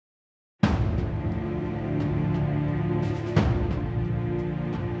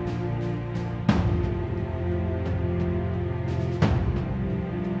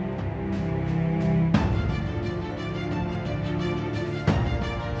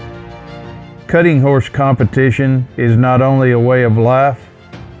Cutting horse competition is not only a way of life,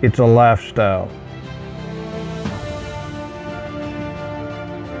 it's a lifestyle.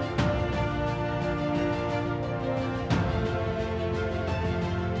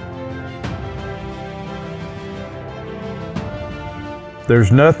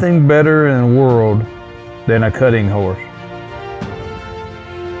 There's nothing better in the world than a cutting horse.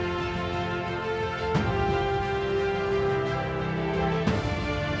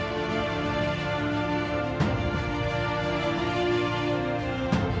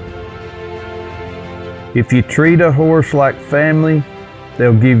 If you treat a horse like family,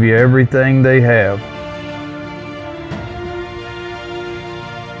 they'll give you everything they have.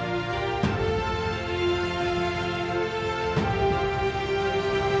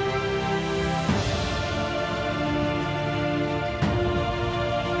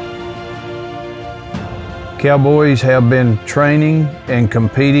 Cowboys have been training and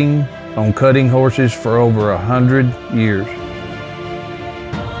competing on cutting horses for over 100 years.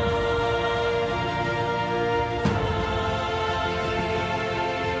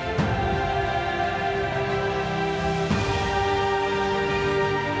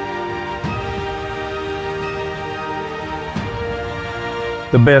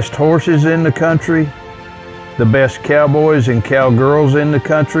 The best horses in the country, the best cowboys and cowgirls in the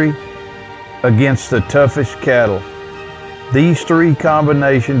country, against the toughest cattle. These three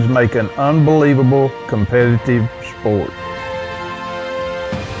combinations make an unbelievable competitive sport.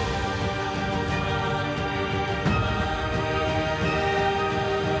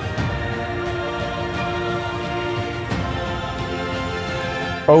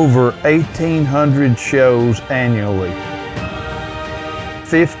 Over 1,800 shows annually.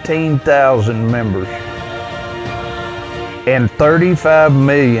 15,000 members, and $35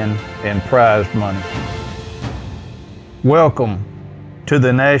 million in prize money. Welcome to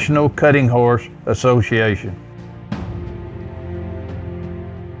the National Cutting Horse Association.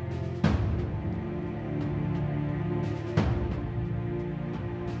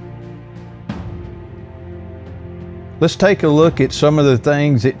 Let's take a look at some of the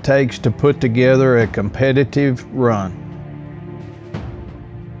things it takes to put together a competitive run.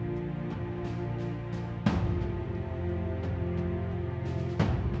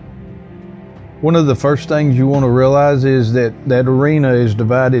 One of the first things you want to realize is that arena is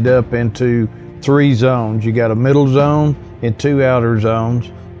divided up into 3 zones. You got a middle zone and 2 outer zones.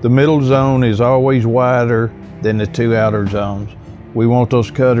 The middle zone is always wider than the 2 outer zones. We want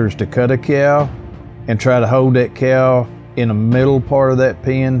those cutters to cut a cow and try to hold that cow in the middle part of that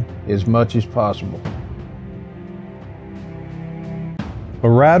pen as much as possible. A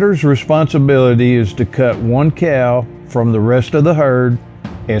rider's responsibility is to cut one cow from the rest of the herd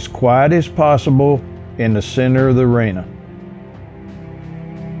as quiet as possible in the center of the arena.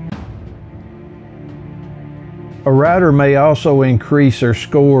 A rider may also increase their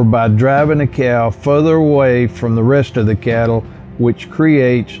score by driving a cow further away from the rest of the cattle, which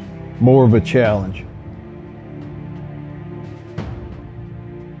creates more of a challenge.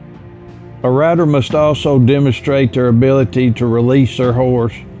 A rider must also demonstrate their ability to release their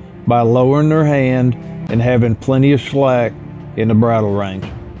horse by lowering their hand and having plenty of slack in the bridle range.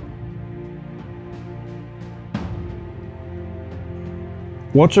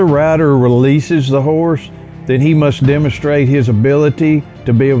 Once a rider releases the horse, then he must demonstrate his ability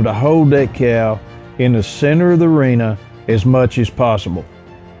to be able to hold that cow in the center of the arena as much as possible.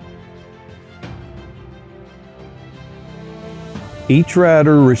 Each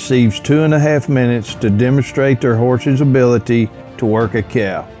rider receives 2.5 minutes to demonstrate their horse's ability to work a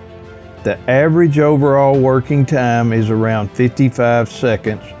cow. The average overall working time is around 55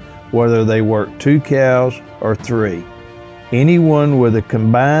 seconds, whether they work 2 cows or 3. Anyone with a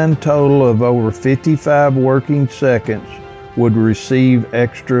combined total of over 55 working seconds would receive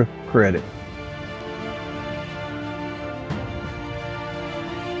extra credit.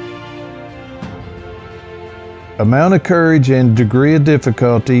 Amount of courage and degree of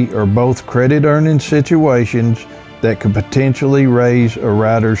difficulty are both credit-earning situations that could potentially raise a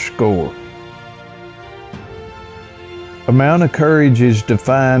rider's score. Amount of courage is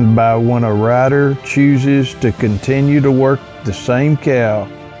defined by when a rider chooses to continue to work the same cow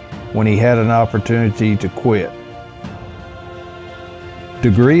when he had an opportunity to quit.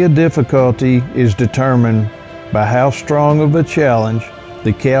 Degree of difficulty is determined by how strong of a challenge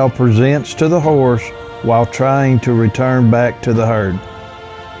the cow presents to the horse while trying to return back to the herd.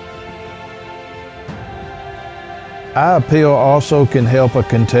 Eye appeal also can help a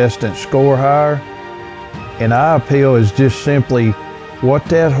contestant score higher, and eye appeal is just simply what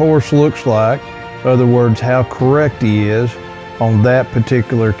that horse looks like, in other words, how correct he is on that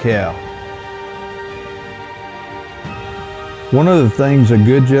particular cow. One of the things a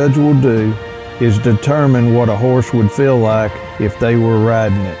good judge will do is determine what a horse would feel like if they were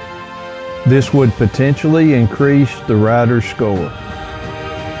riding it. This would potentially increase the rider's score.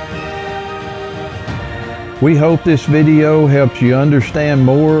 We hope this video helps you understand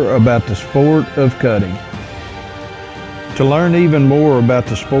more about the sport of cutting. To learn even more about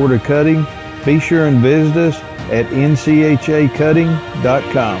the sport of cutting, be sure and visit us at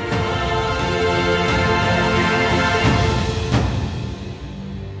nchacutting.com.